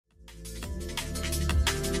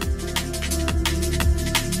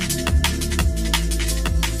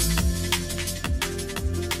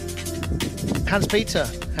Hans-Peter,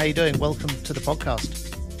 how are you doing? Welcome to the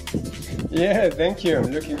podcast. Yeah, thank you. I'm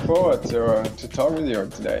looking forward to talk with you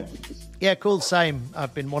today. Yeah, cool. Same.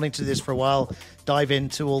 I've been wanting to do this for a while, dive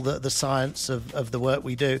into all the science of the work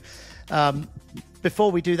we do. Before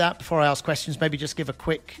we do that, before I ask questions, maybe just give a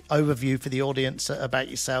quick overview for the audience about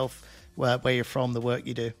yourself, where you're from, the work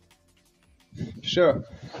you do. Sure.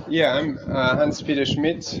 Yeah, I'm Hans-Peter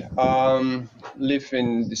Schmidt. Live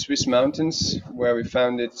in the Swiss mountains, where we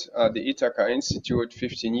founded the Ithaca Institute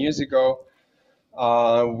 15 years ago.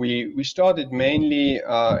 We started mainly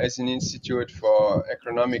as an institute for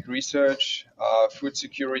agronomic research, food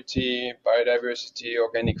security, biodiversity,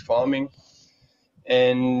 organic farming.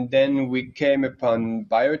 And then we came upon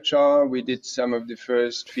biochar. We did some of the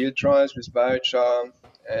first field trials with biochar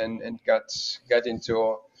and got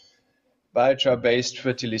into biochar-based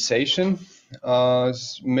fertilization,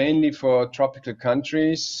 mainly for tropical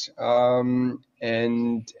countries.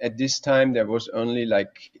 And at this time, there was only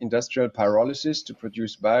like industrial pyrolysis to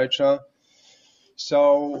produce biochar.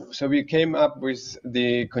 So we came up with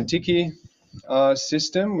the Contiki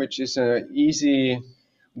system, which is an easy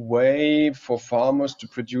way for farmers to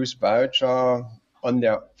produce biochar on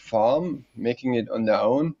their farm, making it on their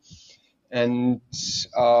own. And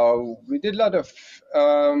we did a lot of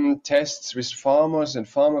tests with farmers and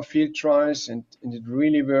farmer field trials, and it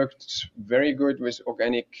really worked very good with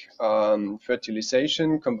organic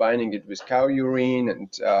fertilization, combining it with cow urine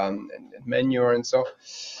and manure and so.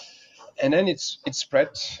 And then it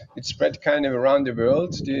spread kind of around the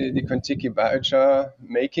world, the Contiki biochar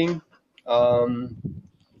making.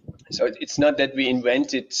 So it's not that we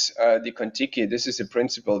invented the Contiki. This is a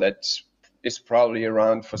principle that is probably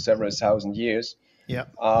around for several thousand years. Yeah.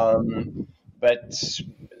 But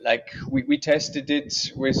like we tested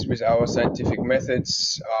it with our scientific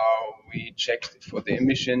methods. We checked for the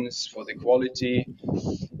emissions, for the quality.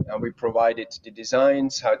 We provided the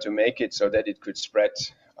designs, how to make it so that it could spread.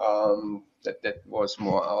 That was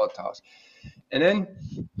more our task. And then,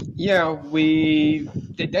 yeah,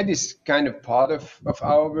 that is kind of part of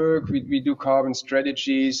our work. We do carbon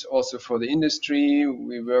strategies also for the industry.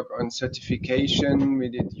 We work on certification. We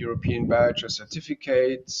did European biochar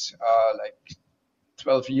certificates like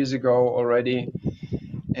 12 years ago already.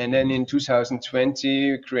 And then in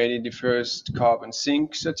 2020, we created the first carbon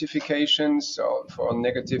sink certification, so for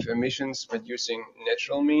negative emissions, but using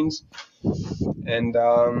natural means. And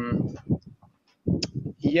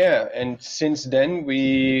yeah, and since then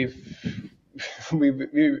we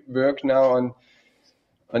work now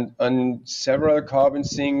on several carbon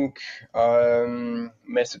sink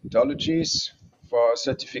methodologies for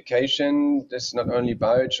certification. There's not only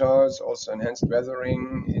biochar, it's also enhanced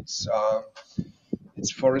weathering.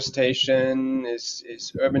 It's forestation,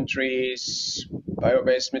 is urban trees,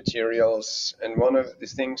 bio-based materials, and one of the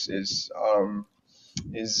things is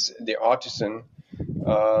the Artisan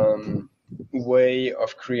way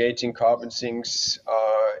of creating carbon sinks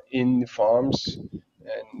in the farms,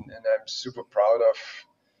 and I'm super proud of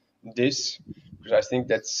this because I think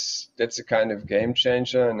that's a kind of game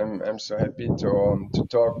changer, and I'm so happy to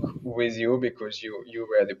talk with you because you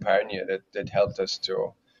were the pioneer that helped us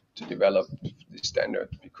to develop the standard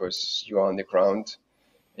because you are on the ground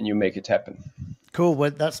and you make it happen. Cool.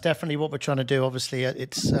 Well, that's definitely what we're trying to do. Obviously,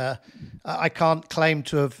 it's I can't claim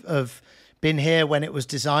to have been here when it was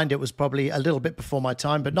designed. It was probably a little bit before my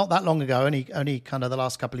time, but not that long ago, only kind of the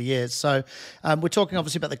last couple of years. So we're talking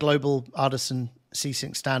obviously about the global Artisan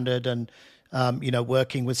C-Sink standard and,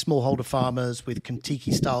 working with smallholder farmers with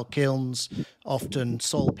Contiki-style kilns, often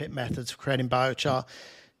soil pit methods for creating biochar.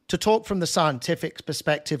 To talk from the scientific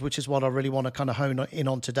perspective, which is what I really want to kind of hone in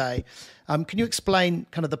on today, can you explain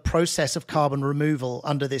kind of the process of carbon removal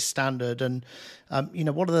under this standard and,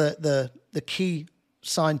 what are the key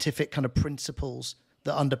scientific kind of principles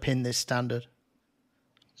that underpin this standard?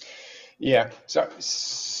 Yeah.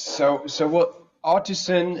 So what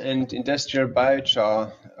Artisan and industrial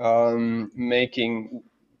biochar making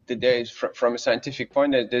today, from a scientific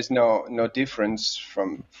point, there's no difference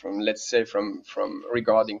from let's say from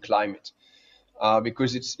regarding climate,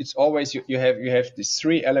 because it's always you have these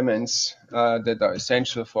three elements that are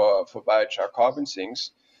essential for biochar carbon sinks.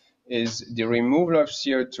 Is the removal of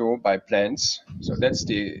CO2 by plants. So that's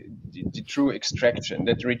the true extraction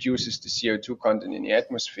that reduces the CO2 content in the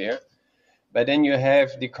atmosphere. But then you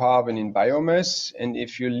have the carbon in biomass, and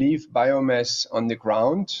if you leave biomass on the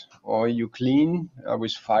ground or you clean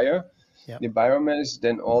with fire, the biomass,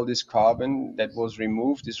 then all this carbon that was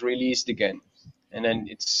removed is released again, and then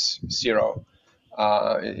it's zero.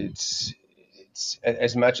 It's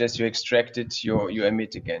as much as you extract it, you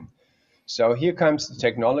emit again. So here comes the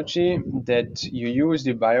technology that you use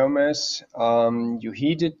the biomass, you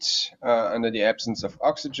heat it under the absence of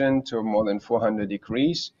oxygen to more than 400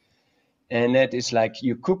 degrees. And that is like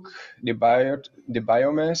you cook the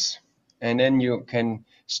biomass, and then you can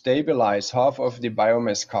stabilize half of the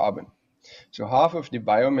biomass carbon. So half of the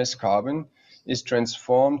biomass carbon is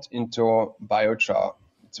transformed into biochar.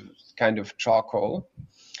 It's a kind of charcoal.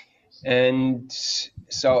 And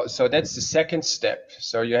so that's the second step.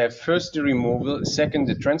 So you have first the removal, second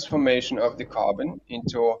the transformation of the carbon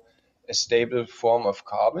into a stable form of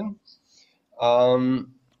carbon. And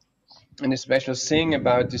the special thing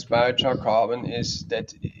about this biochar carbon is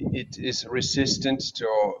that it is resistant to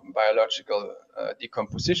biological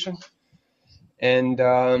decomposition. And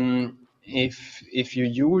if you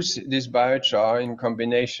use this biochar in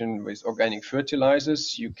combination with organic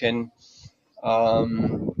fertilizers, you can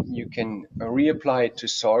reapply it to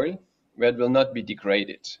soil where it will not be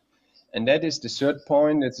degraded. And that is the third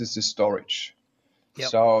point. This is the storage. Yep.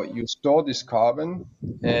 So you store this carbon,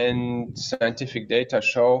 and scientific data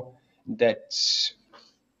show that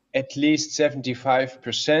at least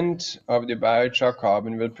 75% of the biochar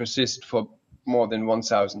carbon will persist for more than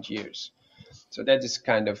 1,000 years. So that is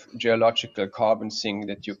kind of geological carbon thing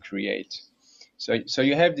that you create. So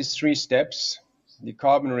you have these three steps: the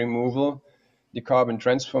carbon removal, the carbon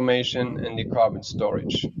transformation, and the carbon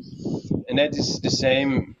storage. And that is the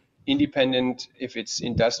same independent if it's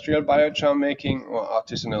industrial biochar making or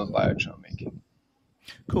artisanal biochar making.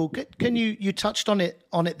 Cool. Can you touched on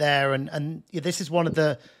it there, and this is one of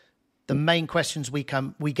the main questions we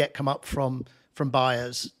get up from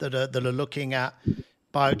buyers that are looking at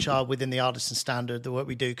biochar within the Artisan standard, the work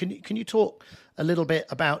we do. Can you talk a little bit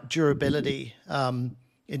about durability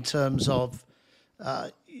in terms of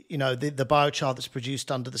the biochar that's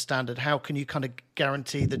produced under the standard? How can you kind of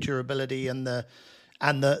guarantee the durability and the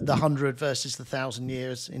 100 versus the 1,000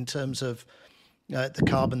 years in terms of the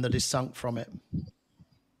carbon that is sunk from it?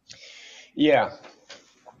 Yeah.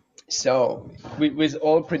 So with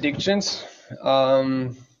all predictions,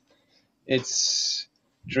 it's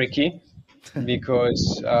tricky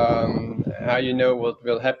because how you know what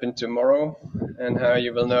will happen tomorrow and how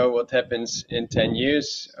you will know what happens in 10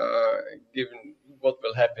 years, given what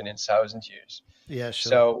will happen in 1,000 years. Yeah,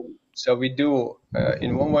 sure. So we do,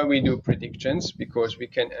 in one way, we do predictions because we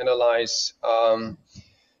can analyze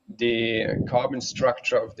the carbon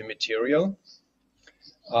structure of the material.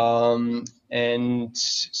 And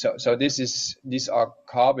so these are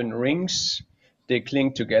carbon rings. They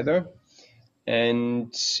cling together.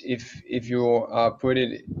 And if you put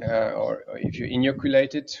it or if you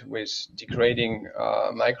inoculate it with degrading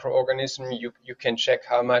microorganism, you can check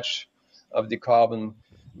how much of the carbon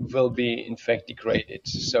will be in fact degraded.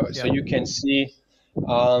 So you can see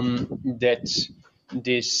that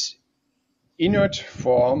this inert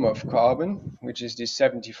form of carbon, which is the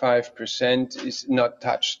 75%, is not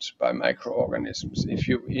touched by microorganisms. If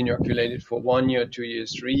you inoculate it for 1 year, 2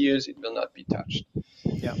 years, 3 years, it will not be touched.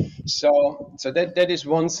 Yeah. So that is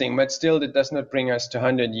one thing, but still that does not bring us to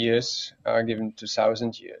 100 years, given to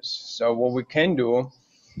 1,000 years. So what we can do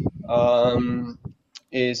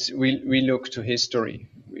is we look to history.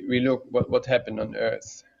 We look what happened on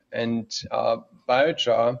Earth, and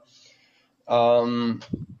biochar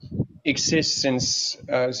exists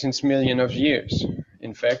since millions of years.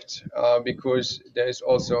 In fact, because there is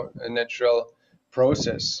also a natural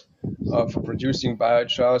process of producing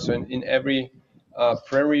biochar. So in every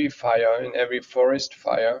prairie fire, in every forest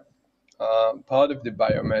fire, part of the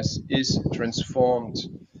biomass is transformed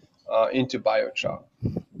into biochar.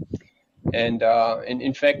 And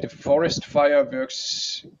in fact, the forest fire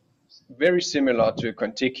works very similar to a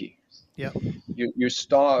Kontiki. Yeah. You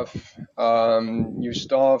starve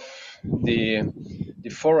the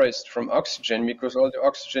forest from oxygen because all the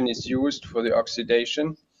oxygen is used for the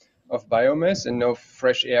oxidation of biomass and no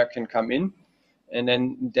fresh air can come in, and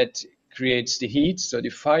then that creates the heat. So the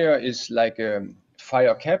fire is like a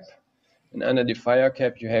fire cap, and under the fire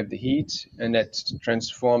cap you have the heat, and that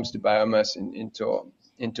transforms the biomass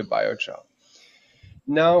into biochar.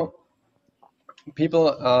 Now,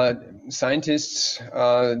 scientists,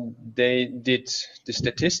 they did the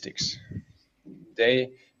statistics.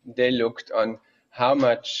 They looked on how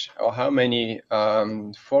much or how many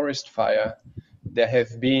forest fire there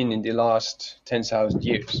have been in the last 10,000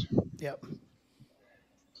 years. Yep.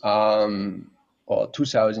 Or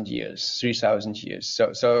 2,000 years, 3,000 years.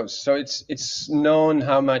 So it's known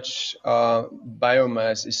how much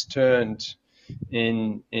biomass is turned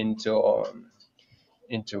into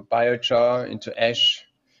biochar, into ash,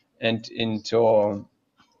 and into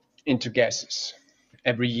gases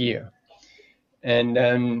every year. And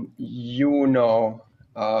then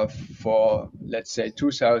for, let's say,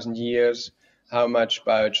 2,000 years, how much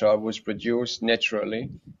biochar was produced naturally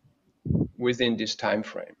within this time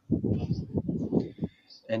frame.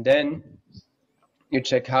 And then you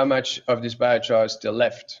check how much of this biochar is still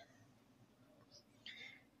left.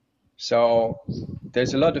 So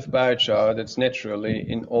there's a lot of biochar that's naturally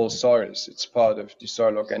in all soils. It's part of the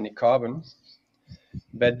soil organic carbon.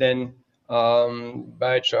 But then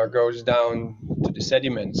biochar goes down to the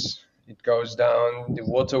sediments. It goes down the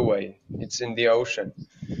waterway. It's in the ocean.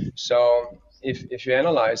 So if you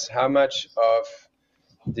analyze how much of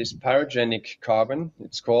this pyrogenic carbon,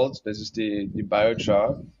 it's called, this is the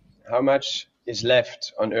biochar, how much is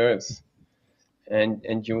left on Earth,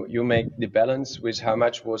 and you make the balance with how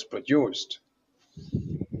much was produced.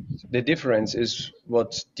 The difference is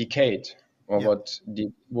what decayed or what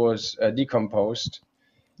was decomposed,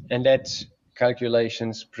 and that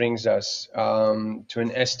calculations brings us to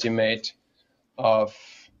an estimate of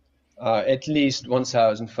at least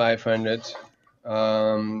 1,500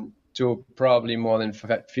 to probably more than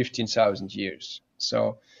 15,000 years.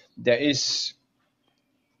 So there is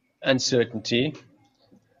uncertainty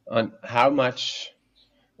on how much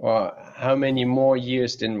or how many more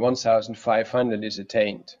years than 1,500 is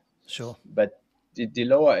attained. Sure. But the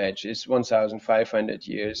lower edge is 1,500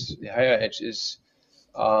 years. The higher edge is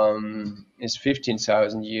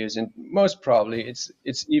 15,000 years, and most probably it's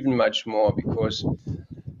even much more, because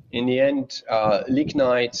in the end,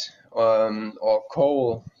 lignite or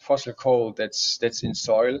coal, fossil coal that's in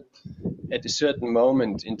soil, at a certain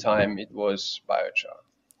moment in time, it was biochar.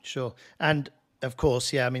 Sure. And of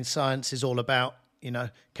course, yeah, I mean, science is all about,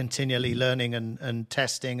 continually learning and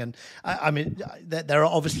testing. And I mean, there are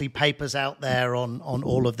obviously papers out there on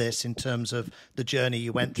all of this in terms of the journey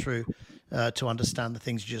you went through to understand the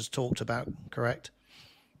things you just talked about, correct?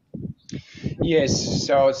 Yes.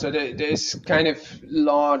 So there's kind of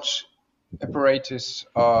large apparatus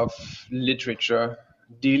of literature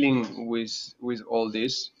dealing with all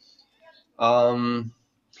this.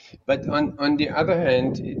 But on the other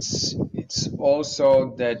hand, it's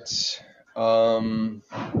also that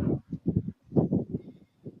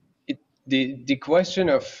the question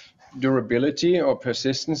of durability or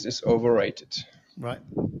persistence is overrated. Right.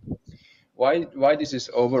 Why this is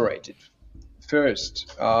overrated?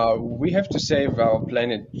 First, we have to save our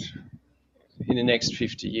planet in the next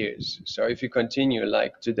 50 years. So if you continue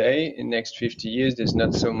like today, in the next 50 years, there's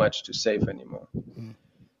not so much to save anymore.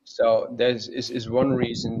 So that is one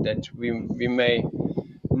reason that we may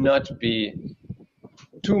not be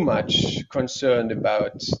too much concerned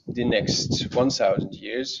about the next 1,000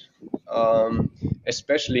 years,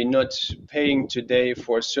 especially not paying today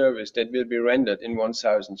for a service that will be rendered in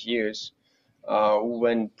 1,000 years,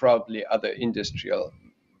 when probably other industrial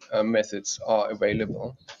methods are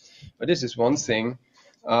available. But this is one thing.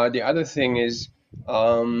 The other thing is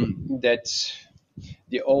that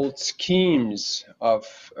the old schemes of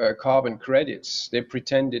carbon credits, they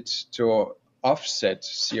pretended to offset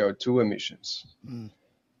CO2 emissions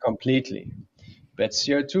completely. But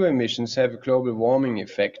CO2 emissions have a global warming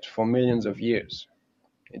effect for millions of years.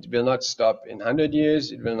 It will not stop in 100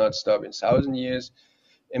 years. It will not stop in 1,000 years.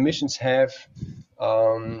 Emissions have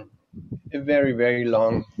a very, very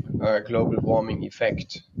long global warming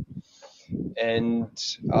effect. And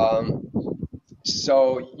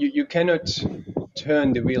so you cannot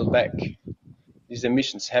turn the wheel back. These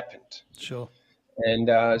emissions happened. Sure.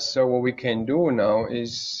 And so what we can do now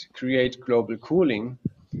is create global cooling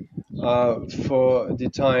for the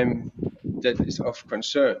time that is of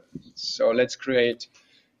concern. So let's create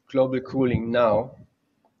global cooling now.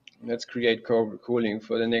 Let's create global cooling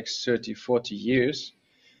for the next 30, 40 years.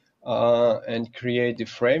 And create the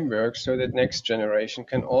framework so that next generation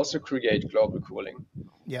can also create global cooling.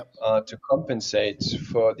 Yep. To compensate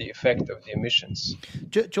for the effect of the emissions.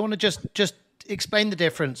 Do you want to just explain the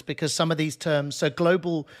difference? Because some of these terms, so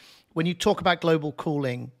global, when you talk about global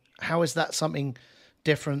cooling, how is that something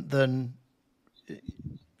different than,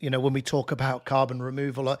 when we talk about carbon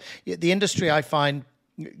removal? The industry, I find,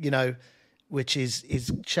 which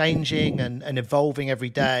is changing and evolving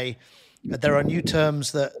every day. There are new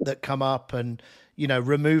terms that come up, and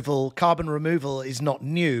carbon removal is not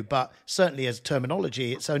new, but certainly as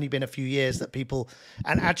terminology, it's only been a few years that people,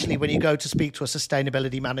 and actually when you go to speak to a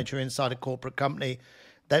sustainability manager inside a corporate company,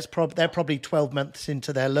 they're probably 12 months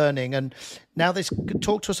into their learning. And now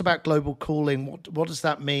talk to us about global cooling. What does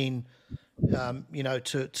that mean,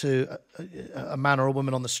 to a man or a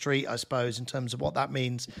woman on the street, I suppose, in terms of what that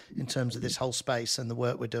means in terms of this whole space and the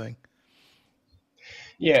work we're doing?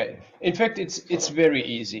 Yeah, in fact, it's very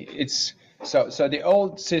easy. It's So the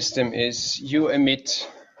old system is you emit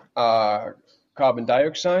carbon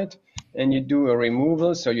dioxide and you do a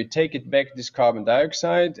removal. So you take it back, this carbon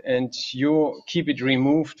dioxide, and you keep it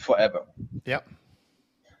removed forever. Yep.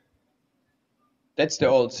 That's the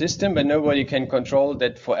old system, but nobody can control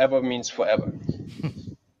that forever means forever.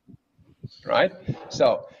 Right?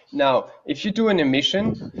 So now, if you do an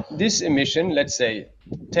emission, this emission, let's say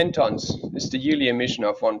 10 tons, is the yearly emission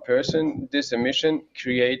of one person. This emission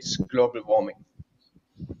creates global warming.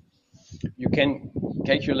 You can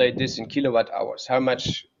calculate this in kilowatt hours, how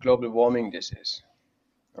much global warming this is.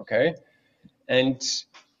 Okay? And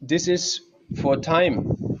this is for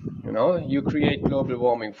time. You know, you create global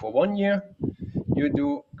warming for 1 year, you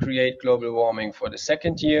do create global warming for the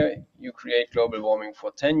second year, you create global warming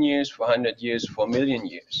for 10 years, for 100 years, for a million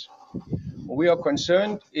years. What we are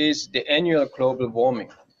concerned is the annual global warming.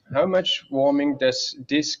 How much warming does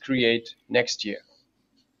this create next year?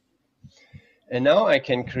 And now I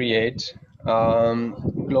can create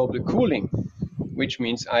global cooling, which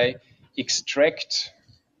means I extract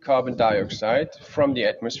carbon dioxide from the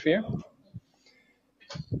atmosphere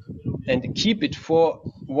and keep it for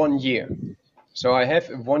 1 year. So I have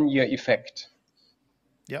a 1 year effect.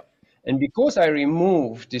 Yep. And because I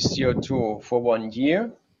remove the CO2 for 1 year,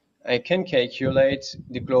 I can calculate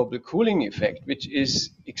the global cooling effect, which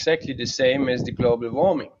is exactly the same as the global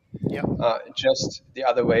warming, Yep. Just the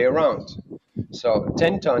other way around. So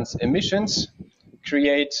 10 tons emissions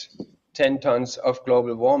create 10 tons of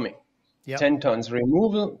global warming. Yep. 10 tons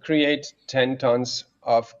removal create 10 tons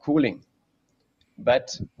of cooling.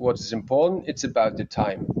 But what is important, it's about the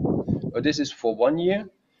time. So this is for 1 year.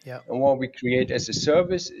 Yep. And what we create as a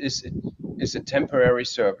service is a temporary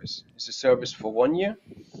service. It's a service for 1 year.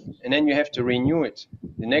 And then you have to renew it.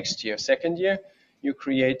 The next year, second year, you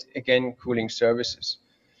create again cooling services.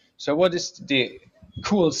 So what is the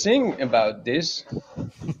cool thing about this?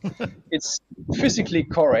 It's physically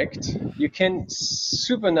correct. You can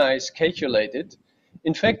super nice calculate it.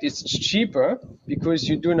 In fact, it's cheaper because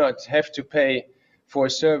you do not have to pay for a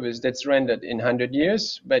service that's rendered in 100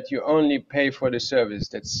 years, but you only pay for the service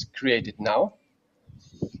that's created now.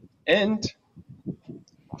 And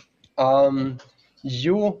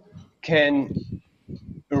you can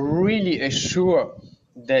really assure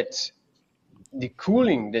that the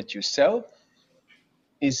cooling that you sell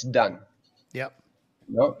is done. Yep.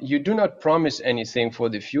 No, you do not promise anything for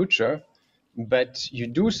the future, but you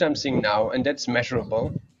do something now, and that's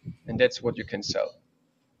measurable, and that's what you can sell.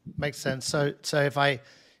 Makes sense. So if I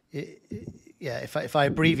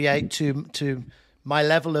abbreviate to my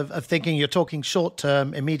level of thinking, you're talking short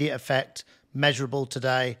term, immediate effect, measurable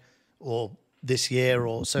today or this year,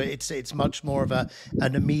 or so it's much more of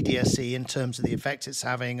an immediacy in terms of the effect it's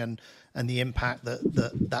having and the impact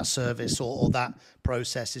that service or that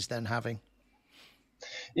process is then having.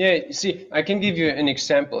 Yeah, see, I can give you an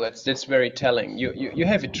example that's very telling. You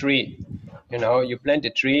have a tree, you know, you plant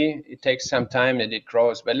a tree, it takes some time that it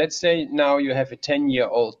grows, but let's say now you have a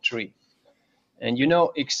 10-year-old tree, and you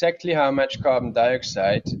know exactly how much carbon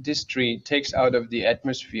dioxide this tree takes out of the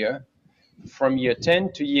atmosphere from year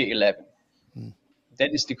 10 to year 11.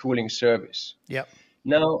 That is the cooling service. Yep.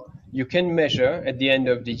 Now you can measure at the end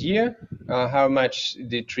of the year how much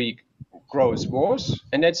the tree grows was,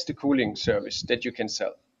 and that's the cooling service that you can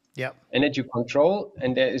sell. Yep. And that you control,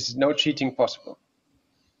 and there is no cheating possible.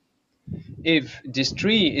 If this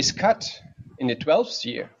tree is cut in the 12th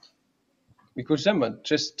year because someone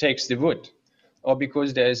just takes the wood, or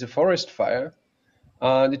because there is a forest fire,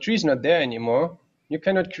 the tree is not there anymore, you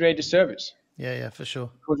cannot create a service. Yeah, for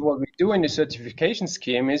sure. Because what we do in the certification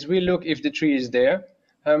scheme is we look if the tree is there,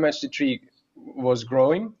 how much the tree was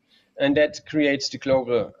growing, and that creates the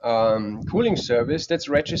global cooling service that's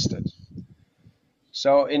registered.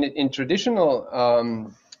 So in traditional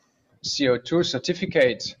CO2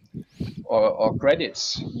 certificate or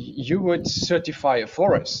credits, you would certify a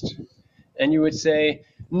forest, and you would say,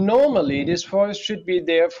 normally this forest should be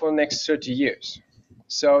there for the next 30 years.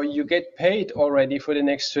 So you get paid already for the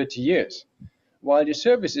next 30 years, while the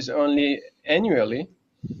service is only annually,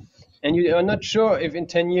 and you are not sure if in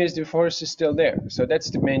 10 years the forest is still there. So that's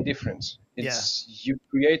the main difference. You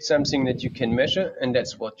create something that you can measure, and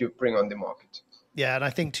that's what you bring on the market. Yeah, and I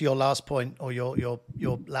think to your last point, or your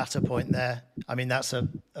latter point there, I mean, that's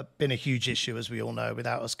been a huge issue, as we all know,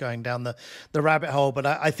 without us going down the rabbit hole. But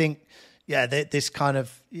I think, yeah, this kind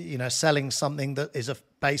of, selling something that is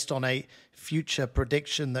based on a future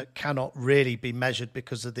prediction that cannot really be measured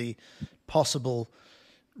because of the possible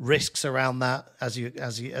risks around that, as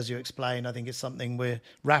you explain, I think it's something we're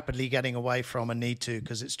rapidly getting away from and need to,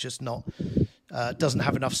 because it's just not doesn't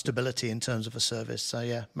have enough stability in terms of a service. So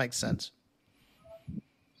yeah, makes sense.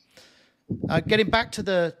 Getting back to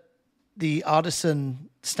the Artisan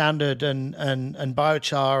standard and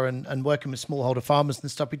biochar and working with smallholder farmers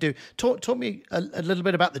and stuff we do. Talk me a little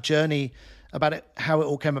bit about the journey, about it, how it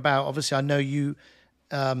all came about. Obviously, I know you,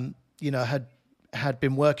 had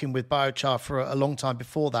been working with biochar for a long time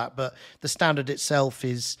before that, but the standard itself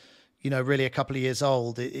is, really a couple of years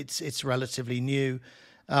old. It's relatively new.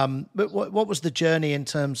 But what was the journey in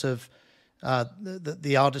terms of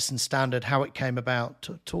the Artisan standard, how it came about?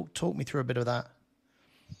 Talk me through a bit of that.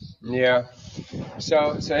 Yeah.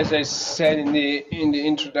 So as I said in the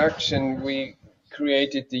introduction, we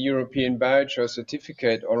created the European Biochar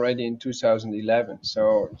Certificate already in 2011.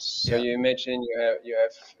 So Yeah. you imagine you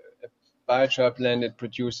have a biochar plant that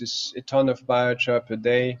produces a ton of biochar per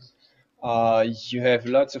day. You have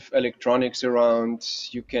lots of electronics around.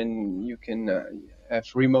 You can have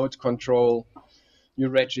remote control. You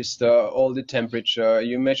register all the temperature.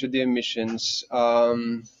 You measure the emissions,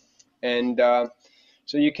 and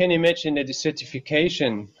so you can imagine that the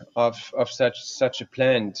certification of such a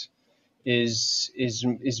plant is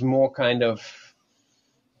more kind of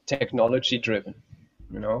technology driven.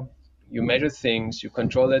 You measure things, you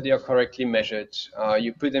control that they are correctly measured,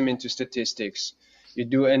 you put them into statistics, you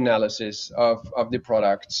do analysis of the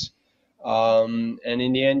products, and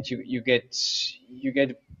in the end you get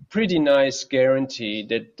a pretty nice guarantee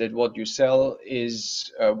that what you sell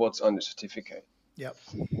is what's on the certificate. Yep.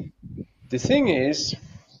 The thing is,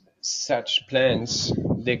 such plans,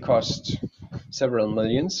 they cost several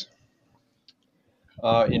millions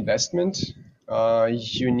investment.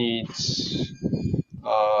 You need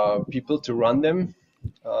people to run them.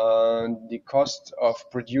 The cost of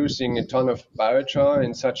producing a ton of biochar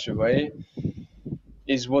in such a way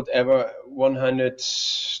is whatever 100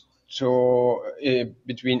 to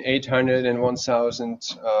between 800 and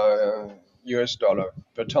 1,000 US dollar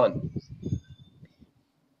per ton.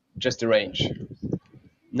 Just the range.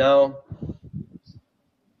 Now,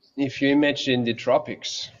 if you imagine the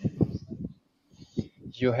tropics,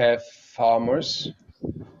 you have farmers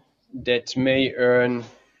that may earn,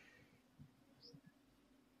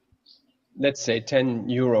 let's say, 10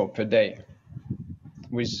 euro per day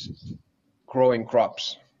with growing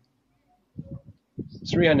crops,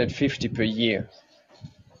 350 per year.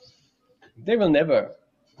 They will never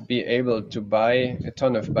be able to buy a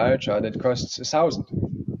ton of biochar that costs 1,000.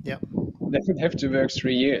 Yeah. They would have to work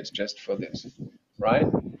 3 years just for this, right?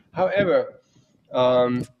 However,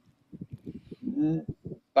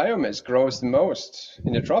 biomass grows the most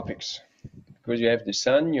in the tropics because you have the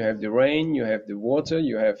sun, you have the rain, you have the water,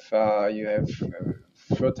 you have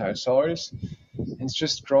fertile soils. It's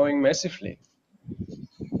just growing massively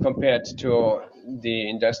compared to the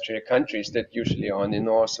industrial countries that usually are in the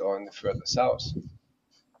north or in the further south.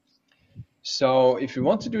 So if you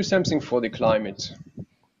want to do something for the climate,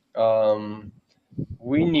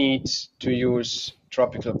 we need to use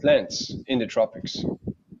tropical plants in the tropics.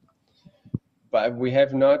 But we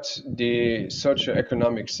have not the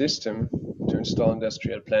socio-economic system to install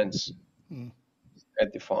industrial plants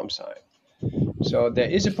at the farm side. So there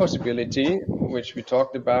is a possibility, which we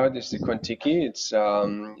talked about, is the Kontiki. It's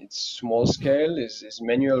small scale, it's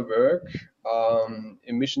manual work.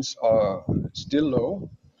 Emissions are still low,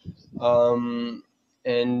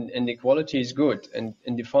 and the quality is good. And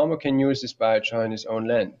the farmer can use this biochar in his own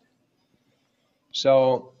land.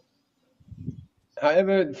 So,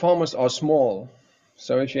 however, farmers are small.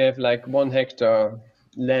 So if you have like 1 hectare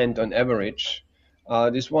land on average,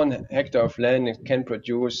 this 1 hectare of land can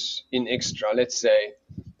produce in extra, let's say,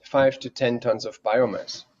 5 to 10 tons of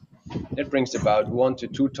biomass. That brings about 1 to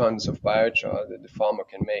 2 tons of biochar that the farmer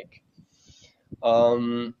can make.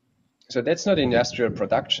 So that's not industrial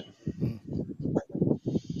production.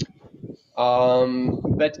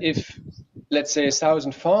 But if, let's say,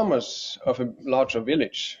 1,000 farmers of a larger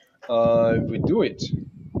village would do it,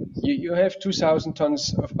 you have 2,000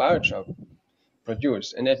 tons of biochar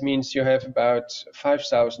produced, and that means you have about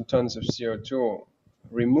 5,000 tons of CO2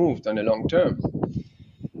 removed on the long term.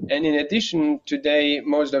 And in addition, today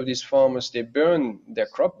most of these farmers, they burn their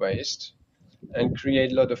crop waste and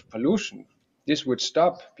create a lot of pollution. This would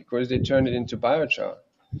stop because they turn it into biochar.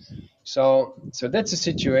 So that's a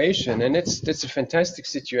situation, and that's a fantastic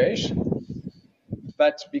situation.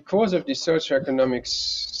 But because of the socioeconomic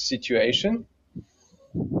situation,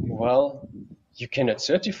 well, you cannot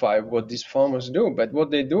certify what these farmers do. But what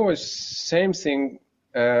they do is same thing,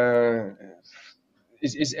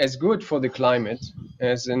 is as good for the climate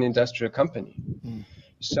as an industrial company.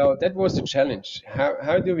 So that was the challenge.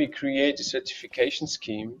 How do we create a certification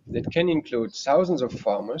scheme that can include thousands of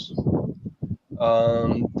farmers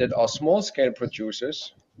that are small-scale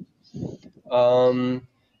producers,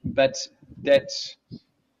 but that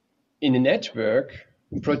in a network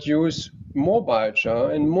produce more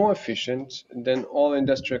biochar and more efficient than all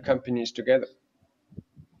industrial companies together.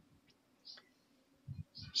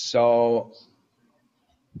 So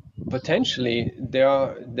potentially there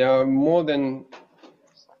are more than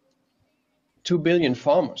 2 billion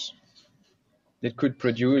farmers that could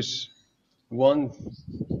produce 1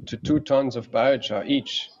 to 2 tons of biochar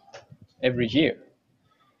each every year.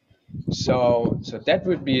 So that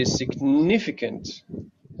would be a significant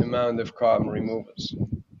amount of carbon removals.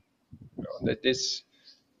 That this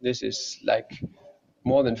is like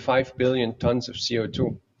more than 5 billion tons of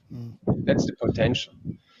CO2. That's the potential.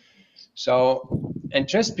 So, and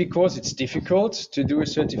just because it's difficult to do a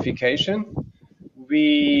certification,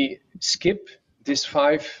 we skip this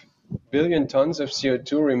 5 billion tons of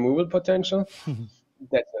CO2 removal potential.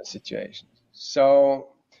 That's the situation. So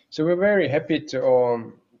we're very happy to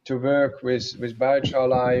work with Biochar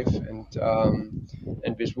Life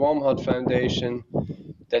and with Warm Heart Foundation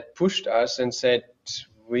that pushed us and said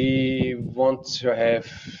we want to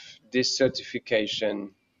have this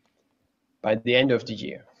certification by the end of the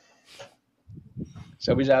year.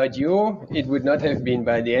 So without you, it would not have been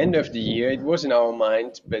by the end of the year. It was in our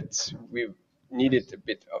mind, but we needed a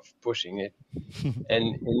bit of pushing it.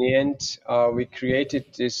 And in the end, we created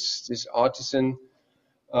this Artisan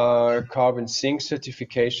carbon sink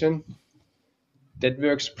certification that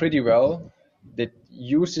works pretty well, that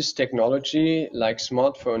uses technology like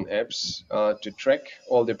smartphone apps to track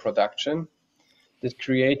all the production, that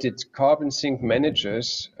created carbon sink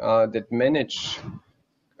managers that manage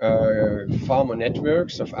farmer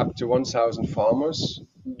networks of up to 1,000 farmers,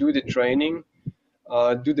 do the training,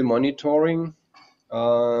 do the monitoring,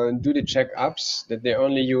 do the checkups, that they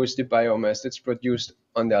only use the biomass that's produced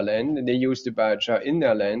on their land, and they use the biochar in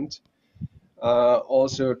their land.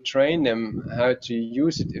 Also train them how to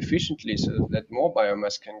use it efficiently so that more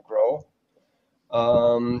biomass can grow.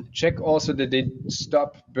 Check also that they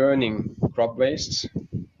stop burning crop wastes.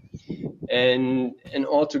 And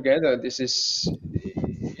altogether, this is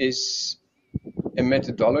a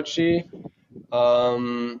methodology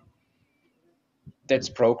that's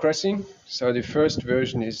progressing. So the first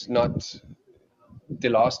version is not the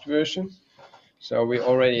last version. So we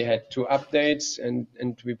already had 2 updates, and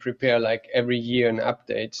we prepare like every year an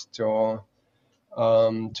update to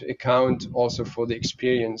account also for the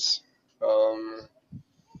experience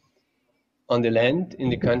on the land in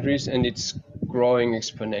the countries, and it's growing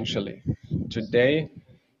exponentially. Today,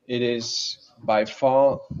 it is by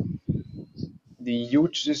far the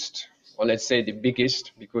hugest, or let's say the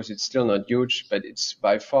biggest, because it's still not huge, but it's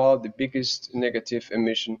by far the biggest negative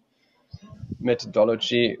emission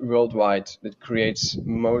methodology worldwide that creates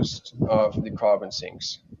most of the carbon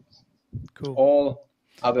sinks. Cool. All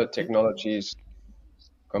other technologies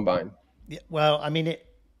combined. Yeah, well, I mean,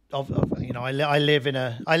 I live in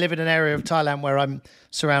an area of Thailand where I'm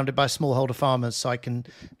surrounded by smallholder farmers, so I can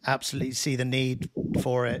absolutely see the need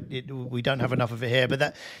for it. We don't have enough of it here, but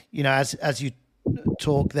that, as you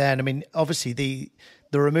talk, then I mean, obviously the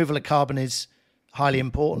removal of carbon is highly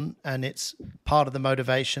important and it's part of the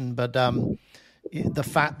motivation, but the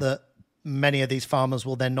fact that many of these farmers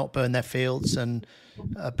will then not burn their fields and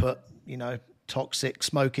put toxic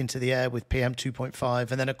smoke into the air with PM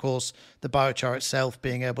 2.5, and then of course the biochar itself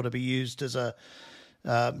being able to be used as a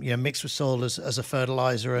mixed with soil as a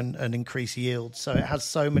fertilizer and increase yield. So it has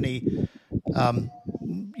so many kind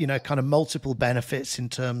of multiple benefits in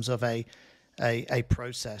terms of a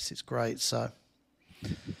process. It's great. So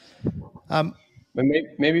but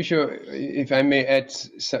maybe if I may add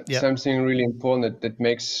something really important that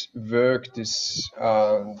makes work this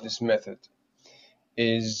method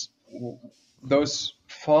is those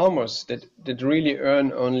farmers that really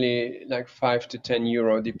earn only like 5 to 10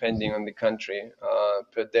 euro, depending on the country,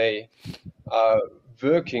 per day,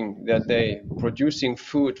 working their day, producing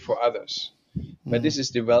food for others. But this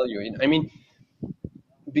is the value. I mean,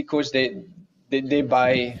 because they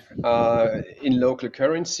buy in local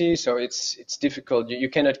currency, so it's difficult. You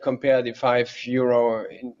cannot compare the 5 euro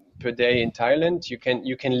per day in Thailand. You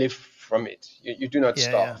can live from it. You do not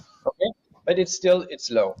starve. Yeah. Okay, but it's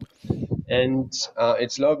low. And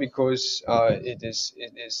it's low because it is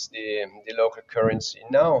the local currency.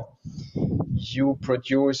 Now you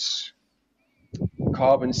produce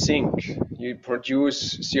carbon sink, you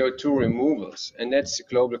produce CO2 removals, and that's a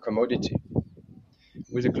global commodity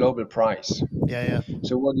with a global price. Yeah.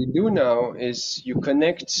 So what you do now is you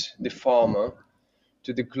connect the farmer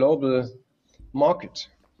to the global market,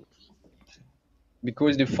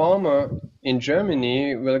 because the farmer in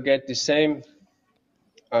Germany will get the same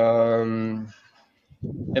amount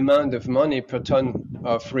of money per ton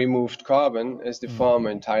of removed carbon as the farmer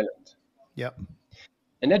in Thailand. Yep.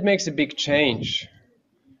 And that makes a big change,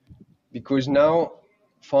 because now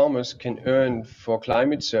farmers can earn for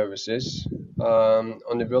climate services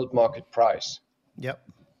on the world market price. Yep.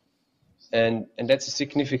 And that's a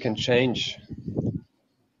significant change.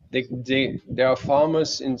 There are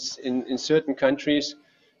farmers in certain countries,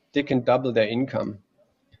 they can double their income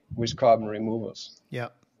with carbon removals. Yeah.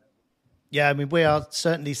 Yeah, I mean, we are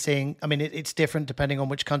certainly seeing, I mean, it's different depending on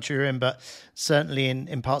which country you're in, but certainly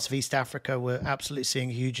in parts of East Africa, we're absolutely seeing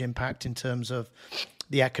a huge impact in terms of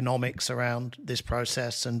the economics around this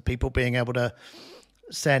process and people being able to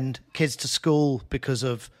send kids to school because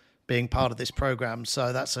of being part of this program.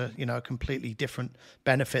 So that's a, you know, a completely different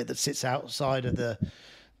benefit that sits outside of the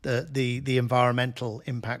environmental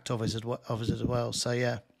impact of it as well. So,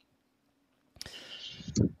 yeah.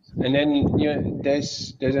 And then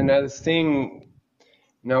there's another thing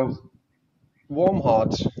now. Warm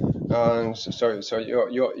Heart, so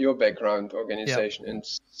your background organization, and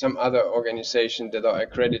some other organizations that are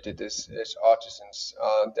accredited as artisans,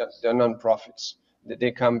 they're non-profits.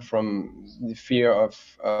 They come from the sphere of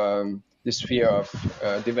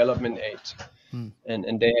development aid,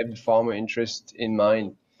 and they have the farmer interest in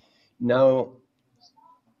mind. Now,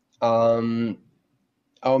 our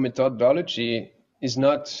methodology is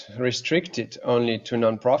not restricted only to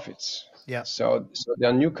non-profits. Yeah. So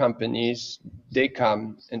there are new companies, they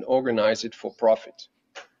come and organize it for profit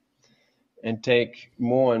and take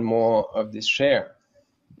more and more of this share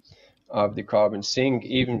of the carbon sink.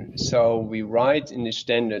 Even so, we write in the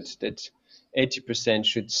standard that 80%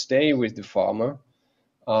 should stay with the farmer.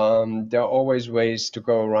 There are always ways to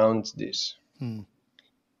go around this. And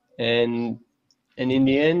in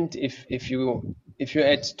the end, if you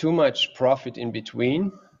add too much profit in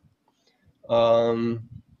between,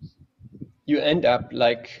 you end up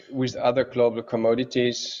like with other global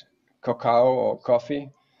commodities, cacao or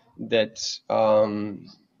coffee, that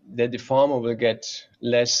the farmer will get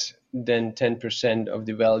less than 10% of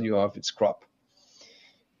the value of its crop.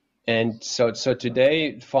 And so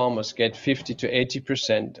today farmers get 50 to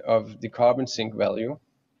 80% of the carbon sink value,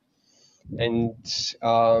 and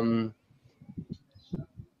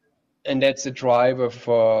that's a driver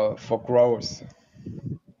for growth.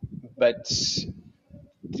 But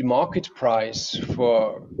the market price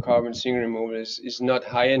for carbon sink removal is not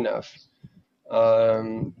high enough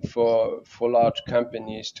for large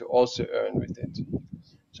companies to also earn with it.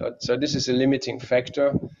 So this is a limiting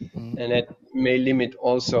factor, and it may limit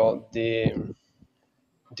also the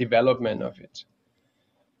development of it.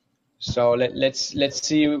 So let's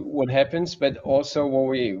see what happens. But also, what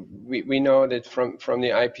we know that from the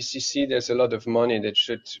IPCC, there's a lot of money that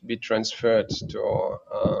should be transferred to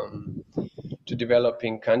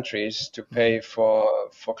developing countries to pay for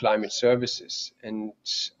climate services, and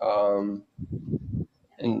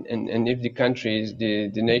if the countries, the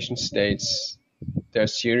nation states, they're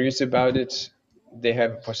serious about it, they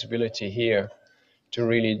have a possibility here to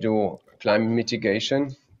really do climate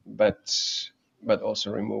mitigation, but also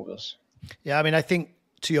removals. Yeah, I mean, I think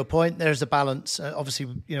to your point, there's a balance. Obviously,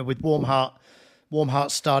 you know, with Warm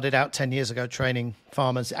Heart started out 10 years ago training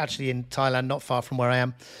farmers, actually in Thailand, not far from where I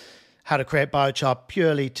am, how to create biochar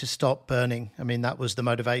purely to stop burning. I mean, that was the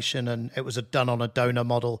motivation, and it was done on a donor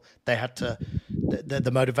model. They had to,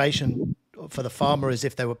 the motivation for the farmer is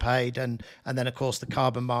if they were paid, and then of course the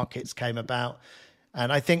carbon markets came about.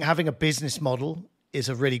 And I think having a business model is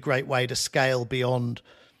a really great way to scale beyond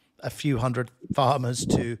a few hundred farmers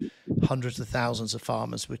to hundreds of thousands of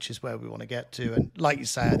farmers, which is where we want to get to. And like you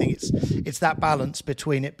say, I think it's that balance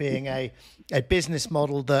between it being a business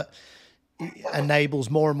model that enables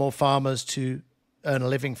more and more farmers to earn a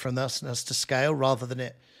living from this and us to scale, rather than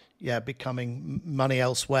it becoming money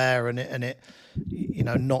elsewhere and it you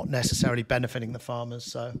know, not necessarily benefiting the farmers.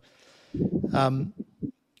 So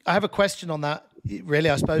I have a question on that. Really,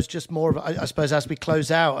 I suppose just more of, I suppose, as we close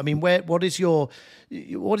out, I mean, what is your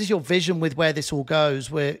vision with where this all goes?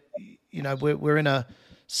 We're we're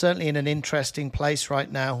certainly in an interesting place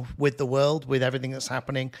right now with the world, with everything that's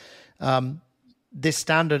happening. This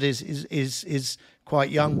standard is quite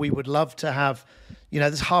young. We would love to have, you know,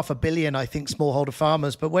 there's 500 million, I think, smallholder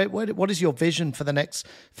farmers. But what is your vision for the next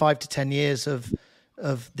 5 to 10 years of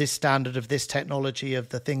this standard, of this technology, of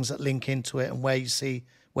the things that link into it, and where you see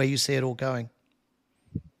it all going?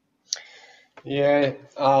 Yeah.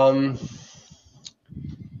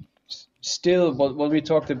 Still, what we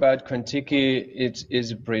talked about, Contiki, it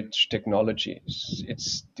is a bridge technology.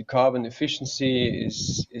 It's the carbon efficiency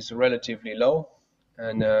is relatively low,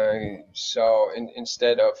 And so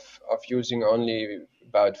instead of using only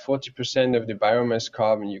about 40% of the biomass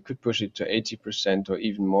carbon, you could push it to 80% or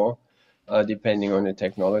even more, depending on the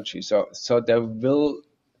technology. So there will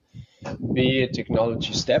be a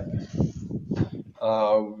technology step,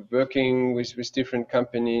 working with different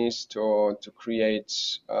companies to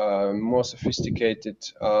create more sophisticated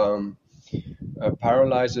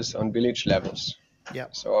pyrolyzers on village levels. Yeah.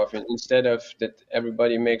 So instead of that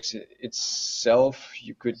everybody makes it itself,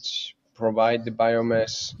 you could provide the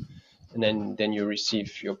biomass, and then you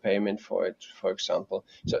receive your payment for it, for example.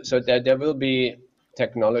 So there will be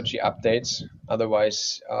technology updates.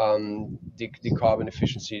 Otherwise, the carbon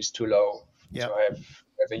efficiency is too low Yeah. to have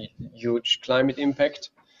a huge climate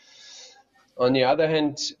impact. On the other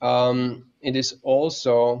hand, it is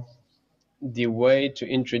also the way to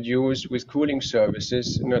introduce with cooling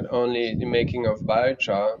services not only the making of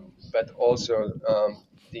biochar, but also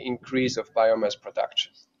the increase of biomass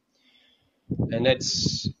production. And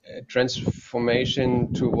that's a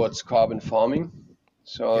transformation towards carbon farming,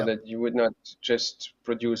 so that you would not just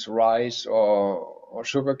produce rice or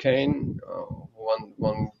sugarcane,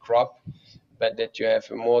 one crop, but that you have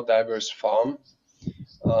a more diverse farm,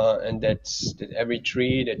 and that every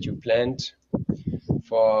tree that you plant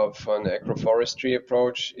for an agroforestry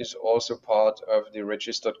approach is also part of the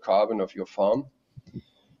registered carbon of your farm.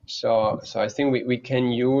 So I think we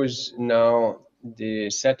can use now the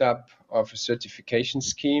setup of a certification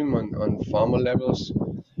scheme on farmer levels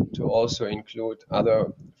to also include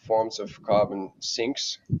other forms of carbon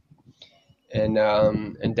sinks, and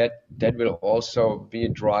that will also be a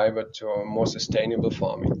driver to a more sustainable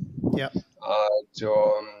farming,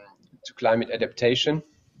 to climate adaptation,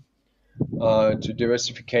 to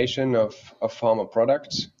diversification of farmer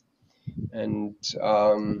products, and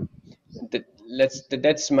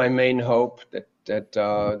that's my main hope,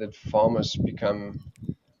 that farmers become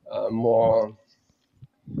more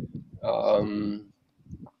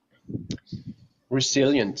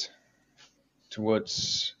resilient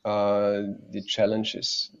towards the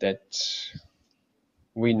challenges that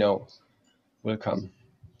we know will come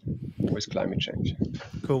with climate change.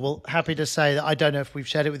 Cool. Well, happy to say that I don't know if we've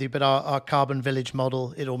shared it with you, but our carbon village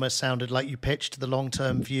model, it almost sounded like you pitched the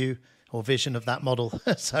long-term view or vision of that model.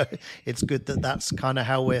 So it's good that that's kind of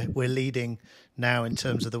how we're leading now in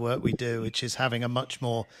terms of the work we do, which is having a much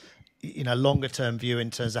more, longer term view in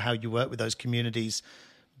terms of how you work with those communities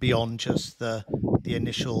beyond just the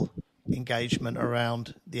initial engagement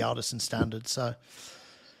around the Artisan standard. So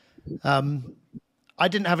I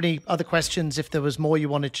didn't have any other questions. If there was more you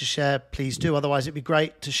wanted to share, please do. Otherwise, it'd be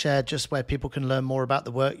great to share just where people can learn more about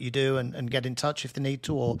the work you do and get in touch if they need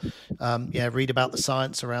to, or read about the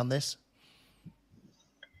science around this.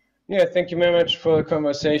 Yeah, thank you very much for the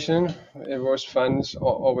conversation. It was fun. It's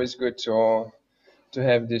always good to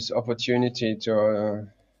have this opportunity to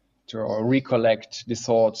recollect the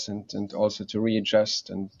thoughts and also to readjust,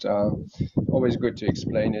 and always good to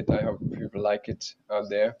explain it. I hope people like it out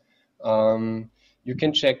there. You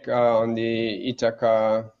can check on the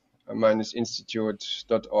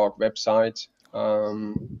ithaca-institute.org website.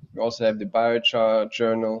 We also have the biochar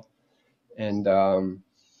journal, and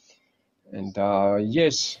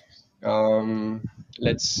yes,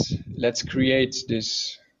 let's create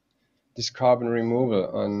this carbon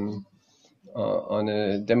removal on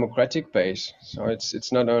a democratic base. So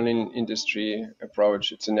it's not only an industry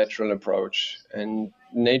approach; it's a natural approach, and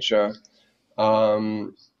nature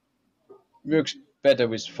works better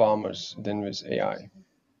with farmers than with AI.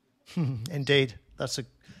 Indeed, that's a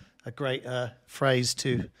great phrase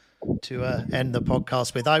to end the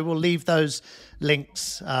podcast with. I will leave those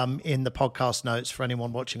links in the podcast notes for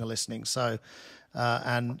anyone watching or listening. So,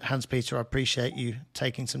 and Hans-Peter, I appreciate you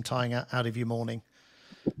taking some time out of your morning.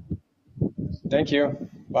 Thank you.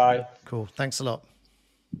 Bye. Cool. Thanks a lot.